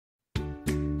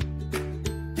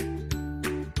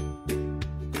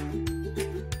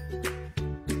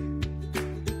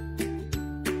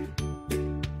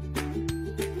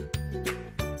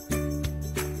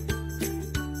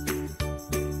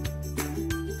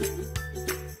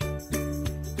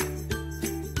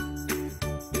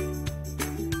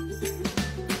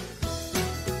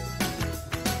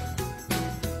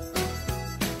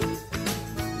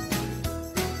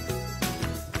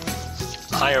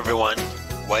Hi everyone,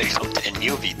 welcome to a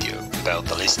new video about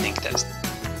the listening test.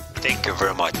 Thank you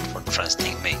very much for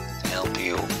trusting me to help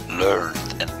you learn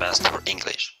and master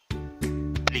English.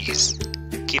 Please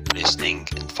keep listening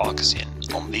and focusing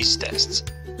on these tests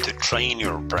to train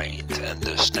your brain to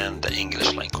understand the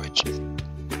English language.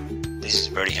 This is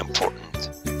very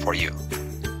important for you.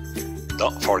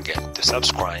 Don't forget to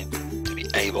subscribe to be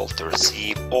able to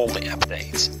receive all the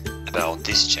updates about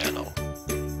this channel.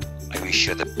 I wish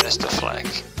you the best of luck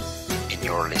in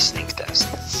your listening test.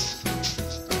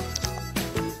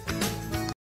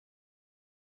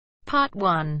 Part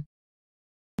 1.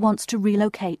 Wants to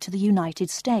relocate to the United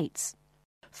States.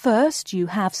 First, you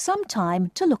have some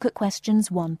time to look at questions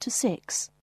 1 to 6.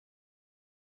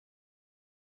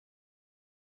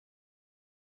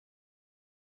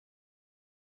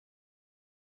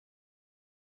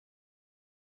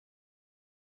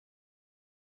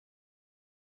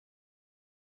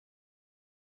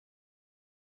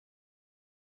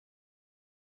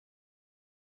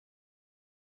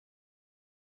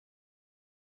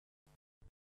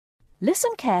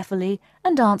 Listen carefully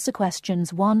and answer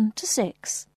questions 1 to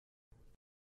 6.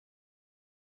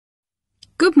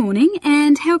 Good morning,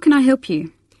 and how can I help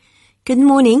you? Good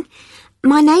morning.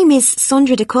 My name is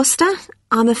Sandra da Costa.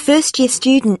 I'm a first-year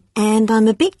student and I'm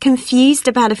a bit confused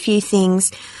about a few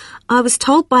things. I was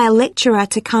told by a lecturer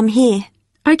to come here.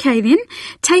 Okay then,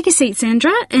 take a seat,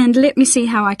 Sandra, and let me see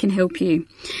how I can help you.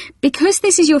 Because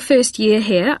this is your first year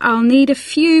here, I'll need a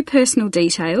few personal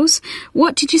details.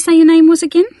 What did you say your name was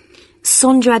again?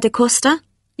 Sandra da Costa.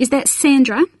 Is that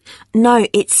Sandra? No,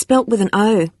 it's spelt with an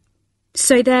O.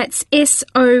 So that's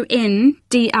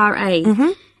S-O-N-D-R-A.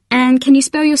 Mm-hmm. And can you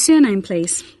spell your surname,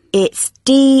 please? It's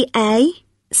D-A-C-O-S-T-A.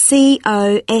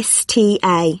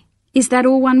 Is that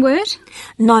all one word?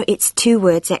 No, it's 2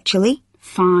 words actually.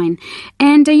 Fine.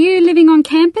 And are you living on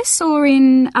campus or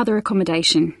in other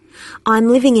accommodation? I'm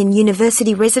living in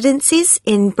university residences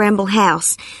in Bramble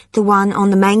House, the one on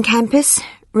the main campus,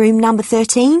 room number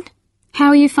 13. How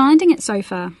are you finding it so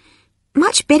far?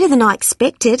 Much better than I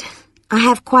expected. I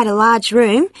have quite a large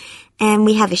room and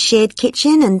we have a shared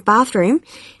kitchen and bathroom.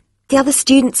 The other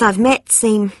students I've met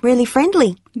seem really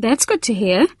friendly. That's good to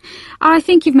hear. I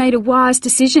think you've made a wise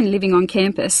decision living on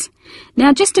campus.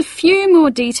 Now just a few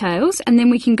more details and then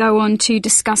we can go on to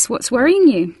discuss what's worrying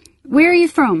you. Where are you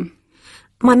from?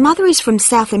 My mother is from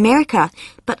South America,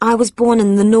 but I was born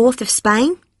in the north of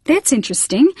Spain. That's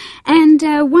interesting. And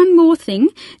one more thing.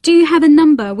 Do you have a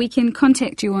number we can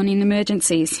contact you on in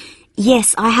emergencies?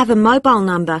 Yes, I have a mobile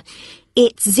number.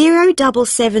 It's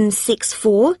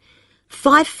 07764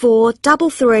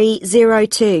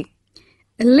 543302.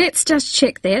 Let's just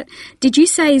check that. Did you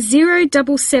say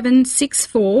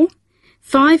 07764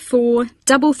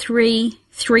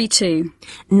 543332?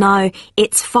 No,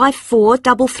 it's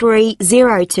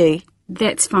 543302.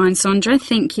 That's fine, Sandra.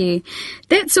 Thank you.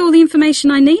 That's all the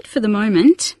information I need for the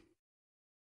moment.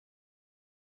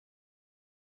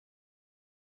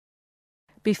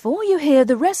 Before you hear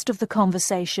the rest of the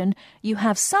conversation, you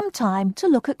have some time to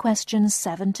look at questions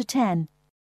 7 to 10.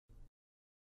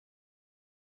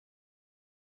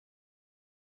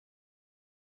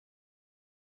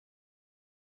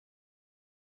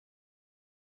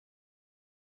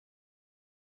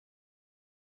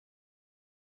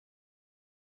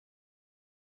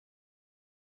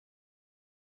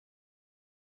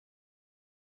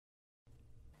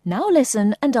 Now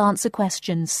listen and answer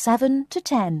questions 7 to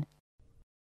 10.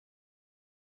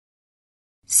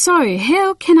 So,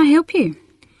 how can I help you?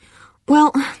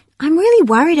 Well, I'm really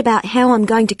worried about how I'm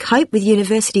going to cope with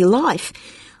university life.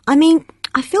 I mean,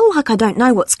 I feel like I don't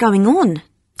know what's going on.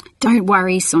 Don't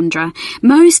worry, Sandra.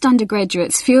 Most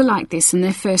undergraduates feel like this in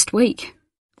their first week.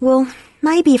 Well,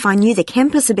 maybe if I knew the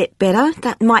campus a bit better,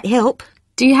 that might help.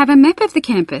 Do you have a map of the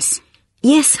campus?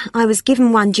 Yes, I was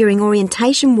given one during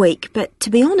orientation week, but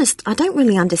to be honest, I don't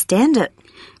really understand it.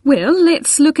 Well,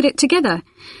 let's look at it together.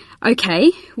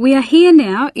 Okay, we are here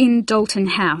now in Dalton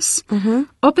House. Mm-hmm.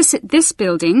 Opposite this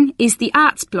building is the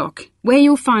arts block, where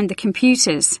you'll find the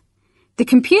computers. The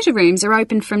computer rooms are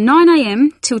open from 9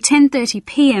 a.m. till 10:30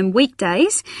 p.m.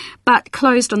 weekdays, but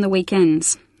closed on the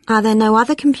weekends. Are there no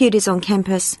other computers on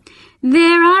campus?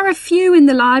 There are a few in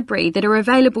the library that are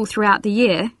available throughout the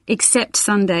year, except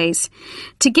Sundays.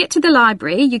 To get to the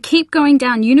library, you keep going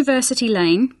down University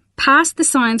Lane, past the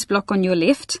science block on your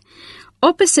left.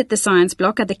 Opposite the science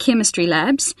block are the chemistry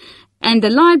labs, and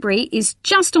the library is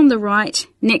just on the right,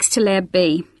 next to Lab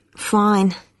B.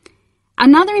 Fine.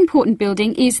 Another important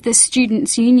building is the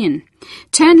Students' Union.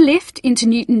 Turn left into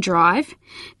Newton Drive.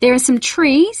 There are some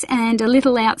trees and a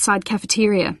little outside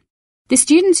cafeteria. The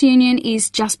Students' Union is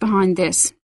just behind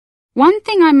this. One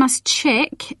thing I must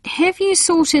check, have you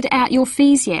sorted out your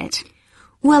fees yet?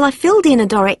 Well, I filled in a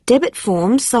direct debit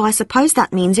form, so I suppose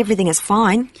that means everything is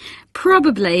fine.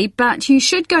 Probably, but you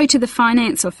should go to the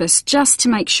finance office just to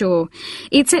make sure.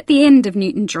 It's at the end of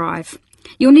Newton Drive.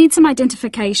 You'll need some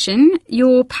identification,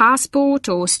 your passport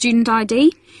or student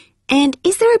ID. And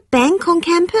is there a bank on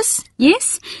campus?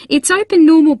 Yes, it's open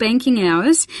normal banking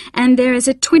hours and there is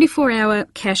a 24-hour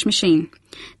cash machine.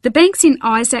 The bank's in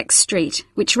Isaac Street,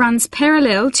 which runs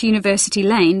parallel to University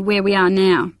Lane, where we are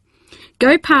now.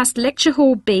 Go past Lecture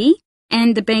Hall B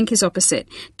and the bank is opposite,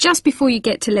 just before you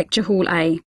get to Lecture Hall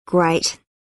A. Great.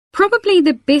 Probably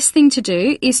the best thing to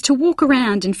do is to walk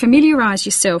around and familiarise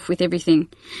yourself with everything.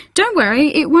 Don't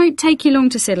worry, it won't take you long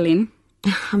to settle in.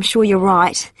 I'm sure you're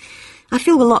right. I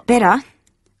feel a lot better.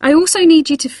 I also need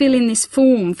you to fill in this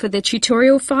form for the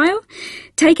tutorial file.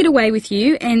 Take it away with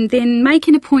you and then make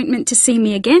an appointment to see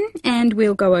me again and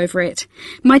we'll go over it.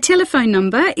 My telephone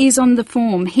number is on the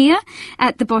form here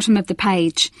at the bottom of the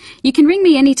page. You can ring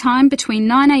me any time between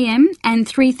 9 a.m. and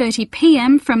 3:30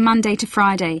 p.m. from Monday to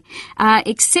Friday,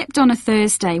 except on a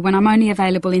Thursday when I'm only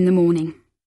available in the morning.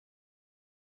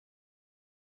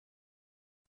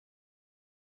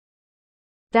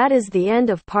 That is the end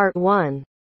of part 1.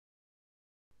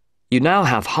 You now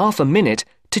have half a minute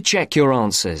to check your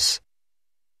answers.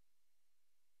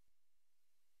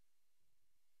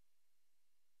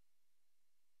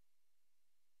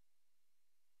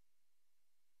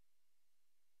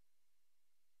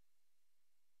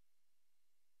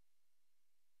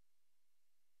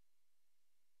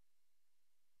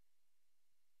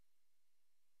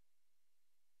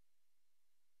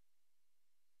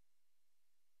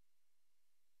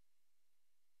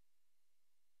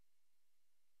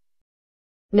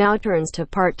 Now turns to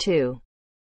part 2.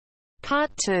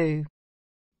 Part 2.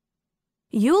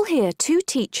 You'll hear two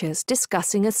teachers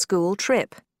discussing a school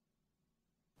trip.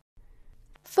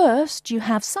 First, you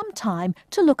have some time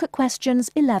to look at questions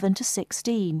 11 to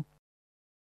 16.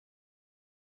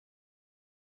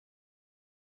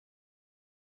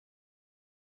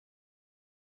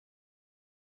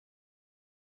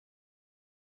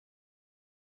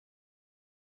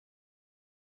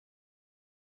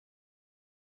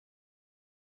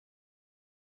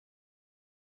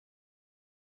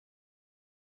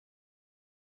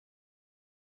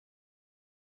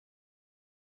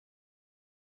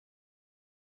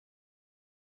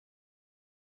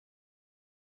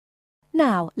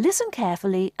 Now, listen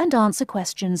carefully and answer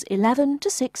questions 11 to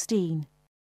 16.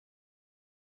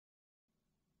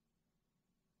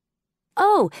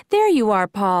 Oh, there you are,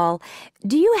 Paul.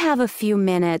 Do you have a few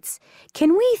minutes?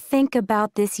 Can we think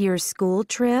about this year's school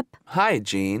trip? Hi,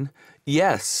 Jean.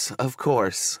 Yes, of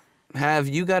course. Have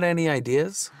you got any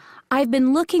ideas? I've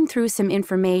been looking through some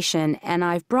information, and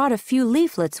I've brought a few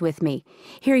leaflets with me.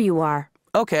 Here you are.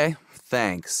 Okay,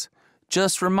 thanks.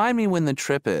 Just remind me when the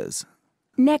trip is.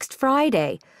 Next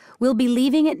Friday. We'll be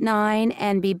leaving at 9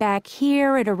 and be back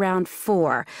here at around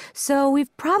 4, so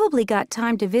we've probably got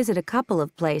time to visit a couple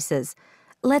of places.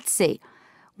 Let's see.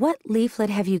 What leaflet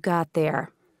have you got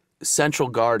there? Central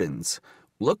Gardens.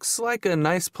 Looks like a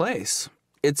nice place.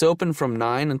 It's open from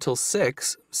 9 until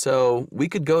 6, so we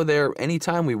could go there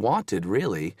anytime we wanted,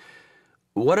 really.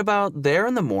 What about there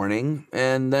in the morning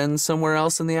and then somewhere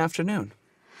else in the afternoon?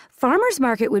 Farmers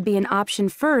Market would be an option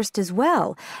first as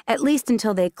well, at least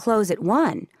until they close at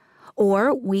 1.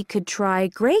 Or we could try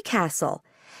Grey Castle.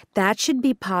 That should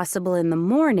be possible in the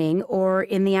morning or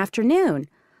in the afternoon.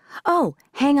 Oh,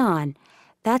 hang on.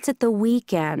 That's at the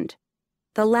weekend.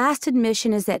 The last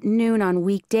admission is at noon on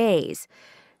weekdays.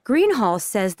 Greenhall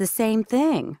says the same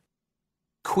thing.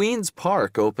 Queen's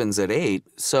Park opens at 8,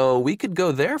 so we could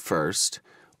go there first.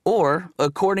 Or,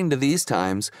 according to these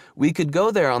times, we could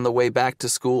go there on the way back to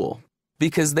school,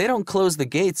 because they don't close the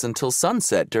gates until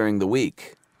sunset during the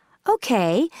week.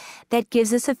 Okay, that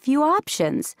gives us a few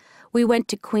options. We went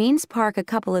to Queen's Park a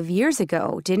couple of years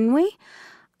ago, didn't we?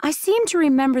 I seem to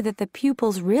remember that the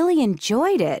pupils really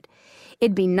enjoyed it.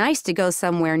 It'd be nice to go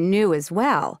somewhere new as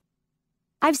well.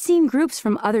 I've seen groups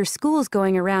from other schools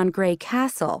going around Grey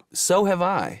Castle. So have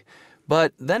I.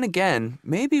 But then again,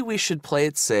 maybe we should play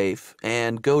it safe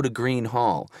and go to Green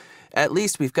Hall. At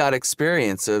least we've got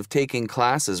experience of taking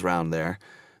classes round there.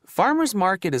 Farmers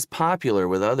Market is popular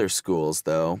with other schools,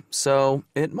 though, so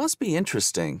it must be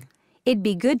interesting. It'd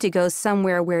be good to go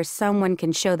somewhere where someone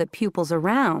can show the pupils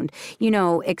around,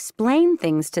 explain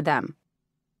things to them.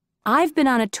 I've been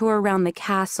on a tour around the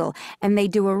castle, and they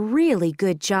do a really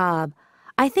good job.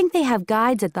 I think they have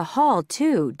guides at the hall,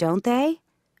 too, don't they?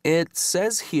 It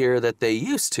says here that they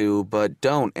used to, but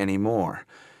don't anymore.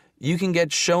 You can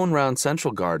get shown round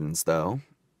Central Gardens, though.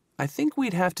 I think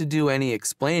we'd have to do any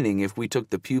explaining if we took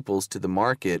the pupils to the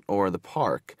market or the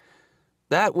park.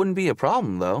 That wouldn't be a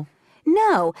problem, though.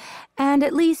 No, and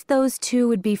at least those two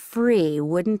would be free,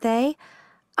 wouldn't they?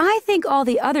 I think all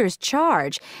the others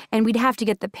charge, and we'd have to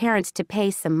get the parents to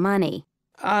pay some money.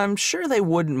 I'm sure they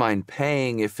wouldn't mind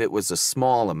paying if it was a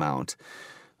small amount.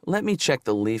 Let me check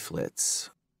the leaflets.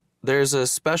 There's a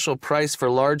special price for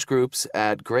large groups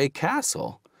at Grey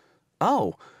Castle.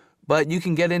 Oh, but you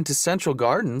can get into Central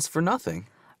Gardens for nothing.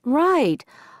 Right.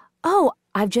 Oh,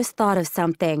 I've just thought of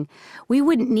something. We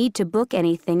wouldn't need to book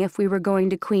anything if we were going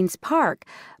to Queen's Park,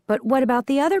 but what about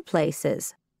the other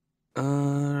places?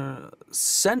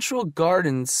 Central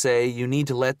Gardens say you need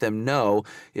to let them know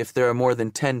if there are more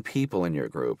than 10 people in your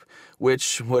group,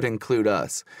 which would include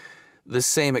us. The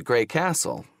same at Grey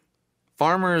Castle.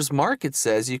 Farmers Market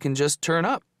says you can just turn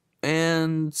up,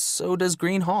 and so does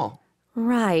Green Hall.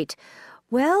 Right.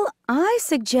 Well, I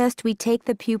suggest we take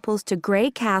the pupils to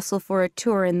Grey Castle for a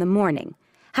tour in the morning.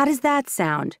 How does that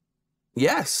sound?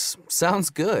 Yes, sounds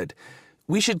good.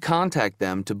 We should contact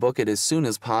them to book it as soon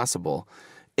as possible.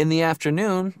 In the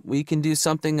afternoon, we can do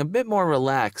something a bit more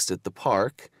relaxed at the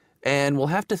park, and we'll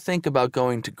have to think about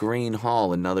going to Green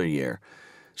Hall another year.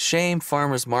 Shame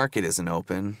Farmers Market isn't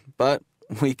open, but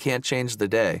we can't change the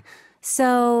day.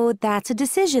 So that's a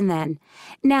decision then.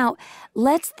 Now,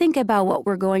 let's think about what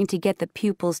we're going to get the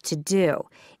pupils to do.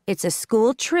 It's a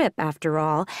school trip, after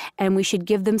all, and we should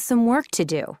give them some work to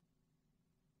do.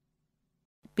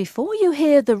 Before you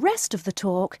hear the rest of the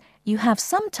talk, you have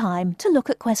some time to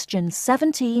look at questions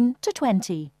 17 to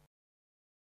 20.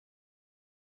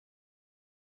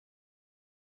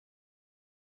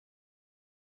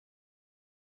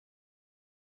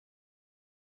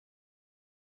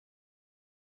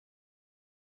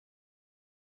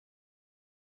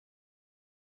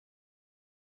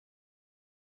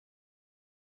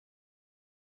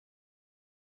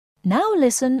 Now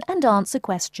listen and answer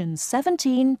questions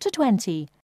 17 to 20.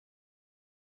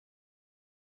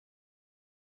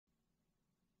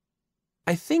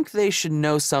 I think they should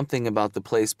know something about the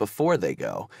place before they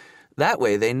go. That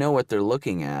way they know what they're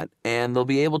looking at, and they'll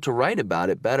be able to write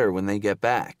about it better when they get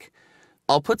back.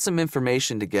 I'll put some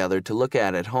information together to look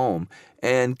at home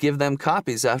and give them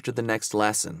copies after the next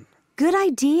lesson. Good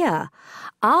idea.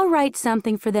 I'll write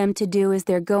something for them to do as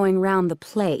they're going round the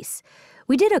place.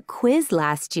 We did a quiz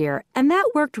last year, and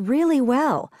that worked really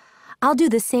well. I'll do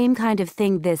the same kind of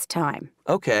thing this time.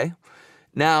 Okay.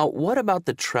 Now, what about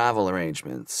the travel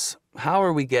arrangements? How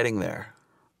are we getting there?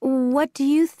 What do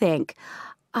you think?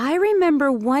 I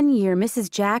remember one year Mrs.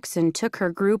 Jackson took her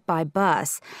group by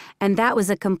bus, and that was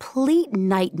a complete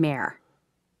nightmare.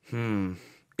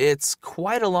 It's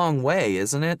quite a long way,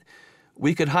 isn't it?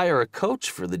 We could hire a coach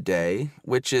for the day,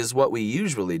 which is what we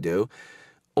usually do,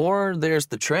 or there's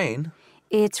the train.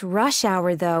 It's rush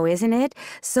hour, though, isn't it?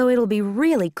 So it'll be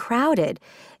really crowded.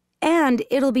 And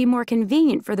it'll be more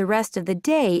convenient for the rest of the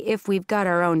day if we've got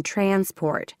our own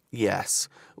transport. Yes,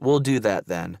 we'll do that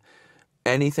then.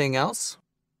 Anything else?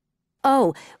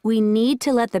 Oh, we need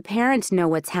to let the parents know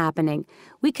what's happening.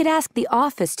 We could ask the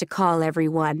office to call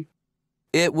everyone.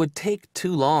 It would take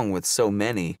too long with so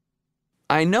many.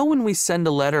 I know when we send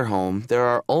a letter home, there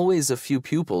are always a few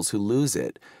pupils who lose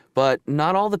it, but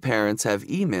not all the parents have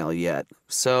email yet,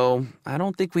 so I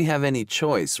don't think we have any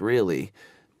choice, really.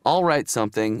 I'll write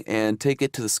something and take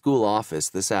it to the school office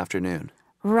this afternoon.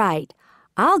 Right.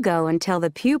 I'll go and tell the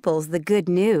pupils the good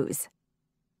news.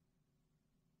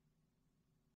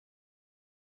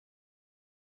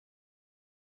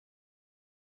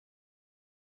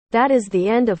 That is the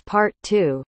end of part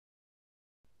 2.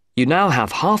 You now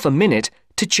have half a minute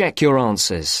to check your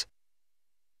answers.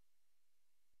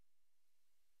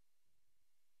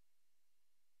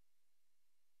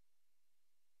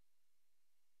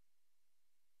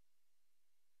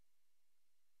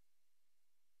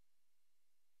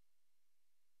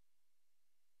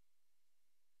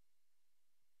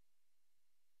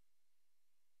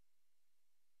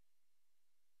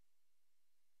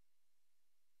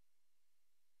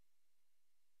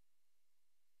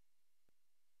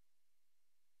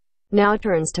 Now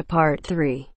turns to part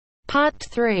 3. Part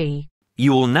 3.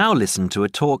 You will now listen to a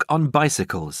talk on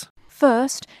bicycles.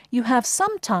 First, you have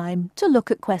some time to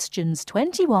look at questions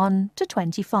 21 to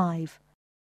 25.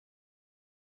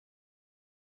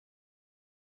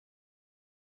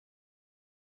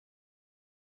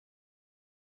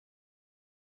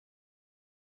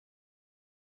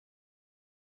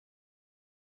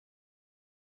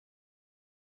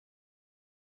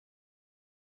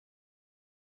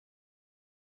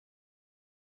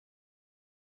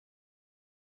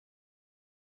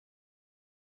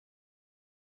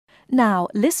 Now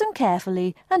listen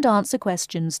carefully and answer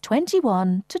questions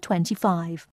 21 to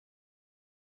 25.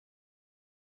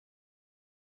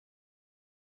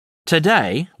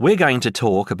 Today, we're going to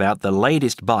talk about the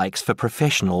latest bikes for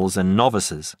professionals and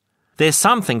novices. There's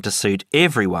something to suit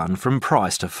everyone from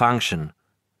price to function.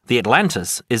 The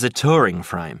Atlantis is a touring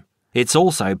frame. It's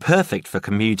also perfect for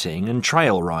commuting and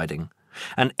trail riding,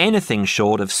 and anything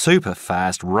short of super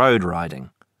fast road riding.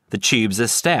 The tubes are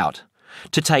stout,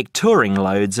 to take touring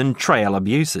loads and trail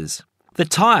abuses. The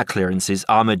tyre clearances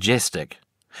are majestic,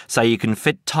 so you can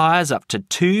fit tyres up to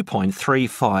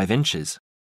 2.35 inches.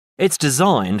 It's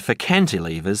designed for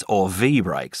cantilevers or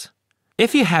V-brakes.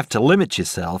 If you have to limit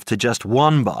yourself to just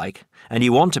one bike and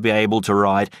you want to be able to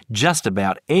ride just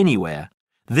about anywhere,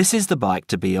 this is the bike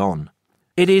to be on.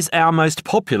 It is our most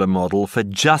popular model for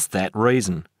just that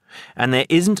reason, and there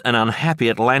isn't an unhappy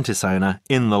Atlantis owner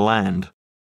in the land.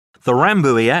 The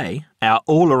Rambouillet, our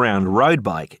all-around road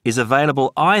bike, is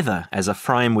available either as a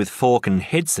frame with fork and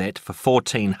headset for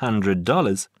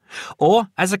 $1,400 or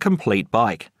as a complete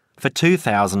bike for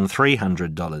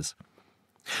 $2,300.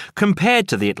 Compared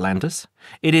to the Atlantis,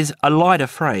 it is a lighter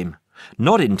frame,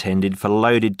 not intended for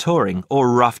loaded touring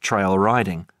or rough trail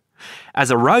riding. As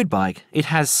a road bike, it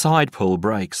has side-pull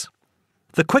brakes.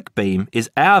 The Quick Beam is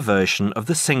our version of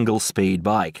the single-speed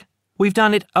bike. We've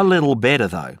done it a little better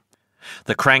though.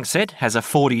 The crankset has a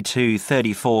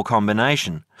 42-34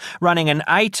 combination, running an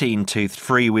 18-toothed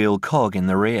freewheel cog in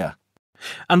the rear.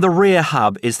 And the rear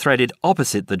hub is threaded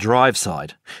opposite the drive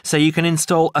side, so you can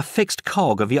install a fixed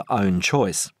cog of your own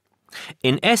choice.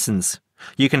 In essence,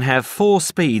 you can have 4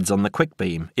 speeds on the Quick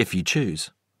Beam if you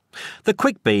choose. The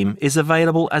Quick Beam is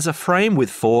available as a frame with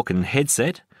fork and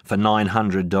headset for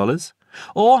 $900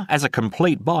 or as a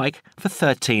complete bike for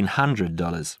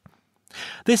 $1,300.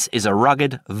 This is a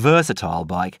rugged, versatile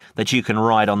bike that you can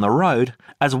ride on the road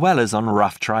as well as on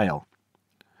rough trail.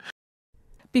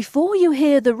 Before you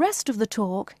hear the rest of the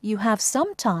talk, you have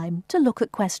some time to look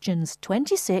at questions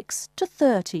 26 to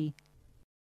 30.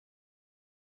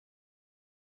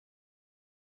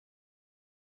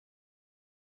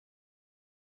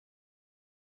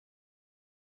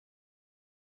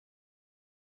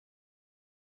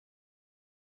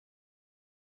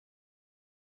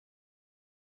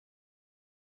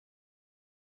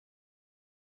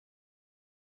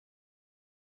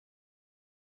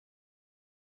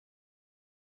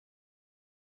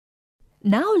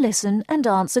 Now listen and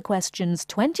answer questions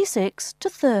 26 to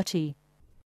 30.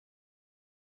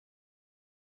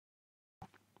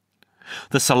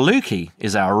 The Saluki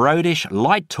is our roadish,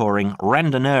 light touring,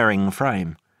 randonneuring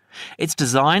frame. It's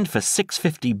designed for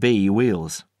 650B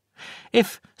wheels.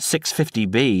 If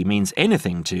 650B means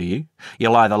anything to you,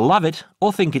 you'll either love it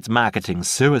or think it's marketing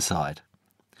suicide.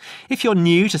 If you're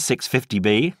new to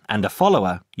 650B and a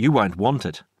follower, you won't want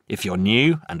it. If you're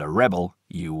new and a rebel,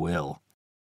 you will.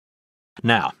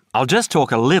 Now, I'll just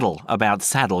talk a little about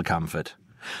saddle comfort.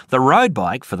 The road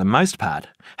bike, for the most part,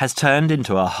 has turned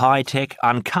into a high-tech,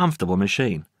 uncomfortable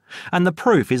machine, and the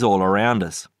proof is all around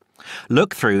us.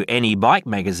 Look through any bike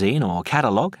magazine or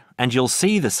catalogue, and you'll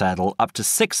see the saddle up to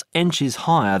 6 inches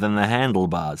higher than the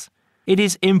handlebars. It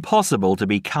is impossible to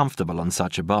be comfortable on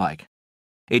such a bike.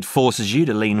 It forces you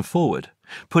to lean forward,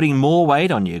 putting more weight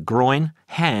on your groin,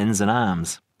 hands and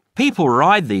arms. People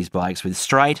ride these bikes with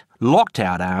straight,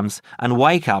 locked-out arms and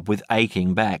wake up with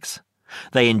aching backs.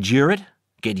 They endure it,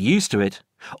 get used to it,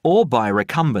 or buy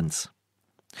recumbents.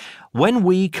 When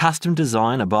we custom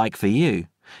design a bike for you,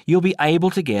 you'll be able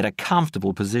to get a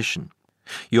comfortable position.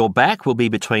 Your back will be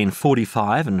between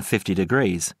 45 and 50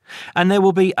 degrees, and there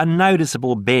will be a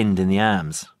noticeable bend in the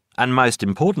arms. And most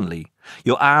importantly,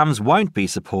 your arms won't be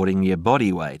supporting your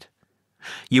body weight.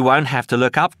 You won't have to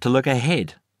look up to look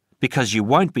ahead, because you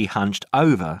won't be hunched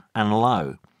over and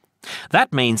low.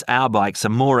 That means our bikes are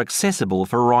more accessible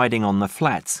for riding on the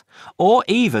flats, or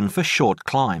even for short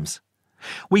climbs.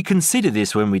 We consider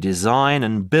this when we design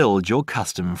and build your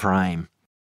custom frame.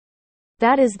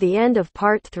 That is the end of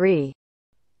part 3.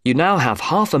 You now have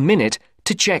half a minute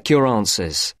to check your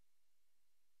answers.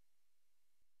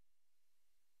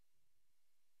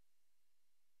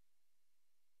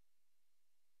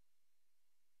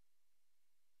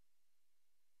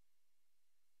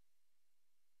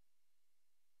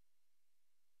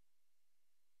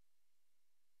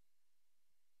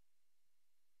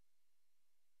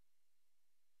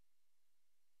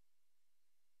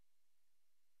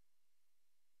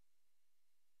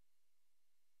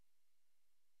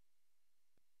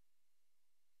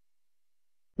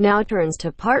 Now turns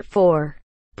to part 4.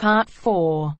 Part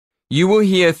 4. You will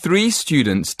hear 3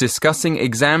 students discussing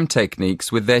exam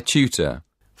techniques with their tutor.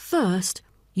 First,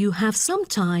 you have some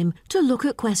time to look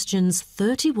at questions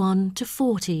 31 to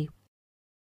 40.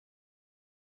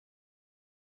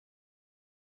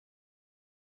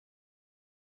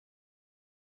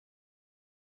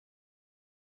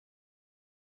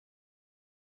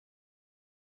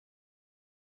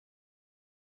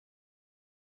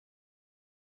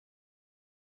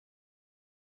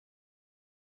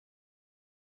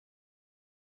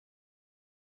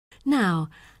 Now,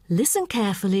 listen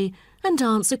carefully and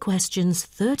answer questions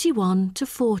 31 to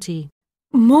 40.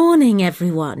 Morning,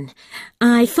 everyone.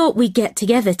 I thought we'd get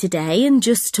together today and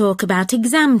just talk about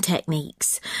exam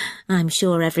techniques. I'm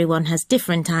sure everyone has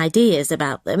different ideas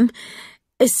about them.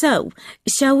 So,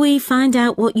 shall we find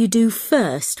out what you do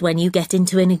first when you get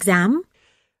into an exam?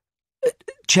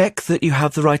 Check that you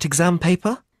have the right exam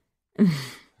paper.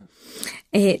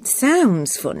 It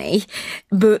sounds funny,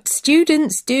 but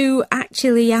students do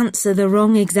actually answer the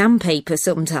wrong exam paper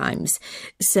sometimes.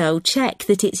 So check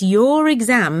that it's your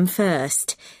exam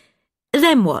first.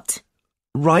 Then what?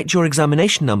 Write your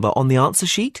examination number on the answer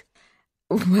sheet.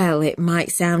 Well, it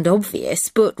might sound obvious,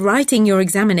 but writing your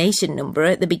examination number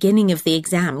at the beginning of the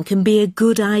exam can be a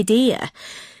good idea.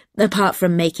 Apart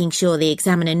from making sure the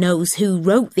examiner knows who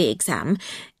wrote the exam,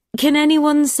 can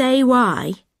anyone say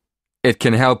why? It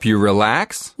can help you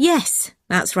relax? Yes,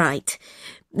 that's right.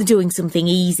 Doing something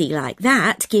easy like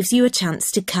that gives you a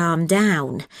chance to calm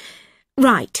down.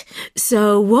 Right,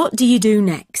 so what do you do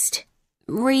next?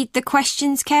 Read the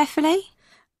questions carefully?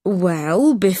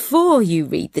 Well, before you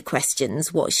read the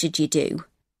questions, what should you do?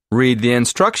 Read the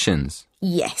instructions.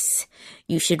 Yes,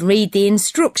 you should read the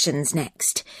instructions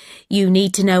next. You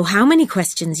need to know how many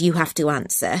questions you have to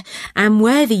answer and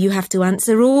whether you have to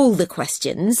answer all the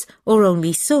questions or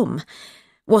only some.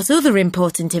 What other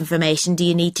important information do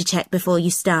you need to check before you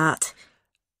start?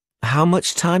 How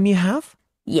much time you have?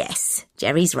 Yes,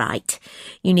 Jerry's right.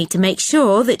 You need to make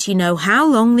sure that you know how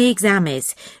long the exam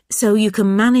is so you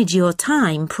can manage your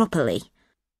time properly.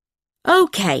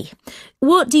 OK,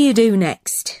 what do you do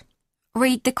next?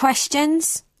 Read the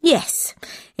questions? Yes,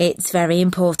 it's very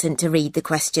important to read the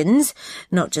questions,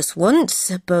 not just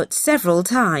once, but several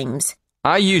times.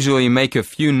 I usually make a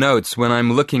few notes when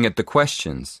I'm looking at the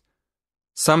questions.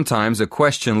 Sometimes a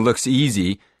question looks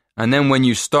easy, and then when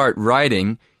you start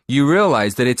writing, you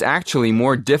realize that it's actually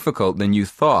more difficult than you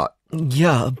thought.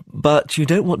 Yeah, but you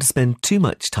don't want to spend too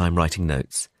much time writing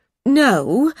notes.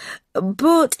 No,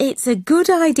 but it's a good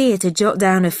idea to jot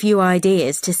down a few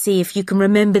ideas to see if you can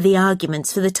remember the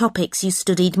arguments for the topics you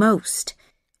studied most.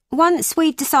 Once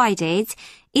we've decided,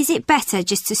 is it better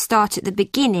just to start at the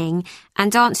beginning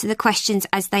and answer the questions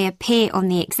as they appear on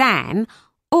the exam,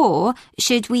 or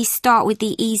should we start with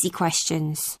the easy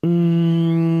questions?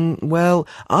 Well,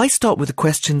 I start with the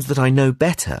questions that I know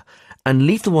better and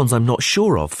leave the ones I'm not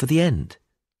sure of for the end.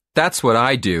 That's what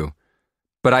I do.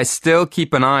 But I still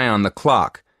keep an eye on the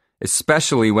clock,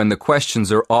 especially when the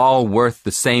questions are all worth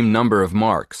the same number of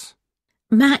marks.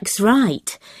 Mac's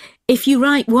right. If you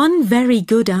write one very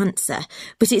good answer,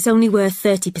 but it's only worth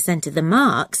 30% of the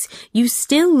marks, you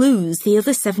still lose the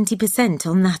other 70%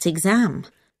 on that exam.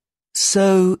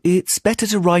 So it's better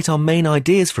to write our main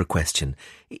ideas for a question,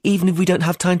 even if we don't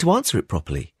have time to answer it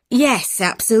properly. Yes,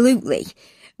 absolutely.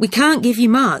 We can't give you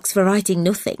marks for writing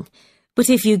nothing. But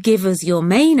if you give us your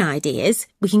main ideas,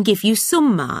 we can give you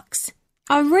some marks.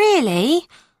 Oh, really?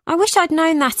 I wish I'd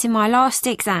known that in my last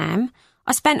exam.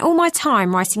 I spent all my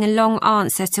time writing a long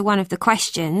answer to one of the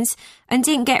questions and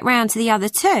didn't get round to the other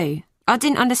two. I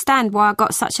didn't understand why I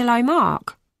got such a low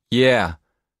mark. Yeah,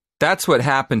 that's what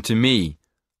happened to me.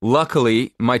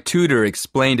 Luckily, my tutor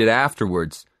explained it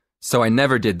afterwards, so I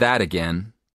never did that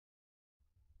again.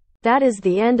 That is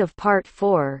the end of part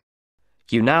 4.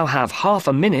 You now have half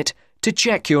a minute to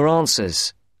check your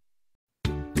answers.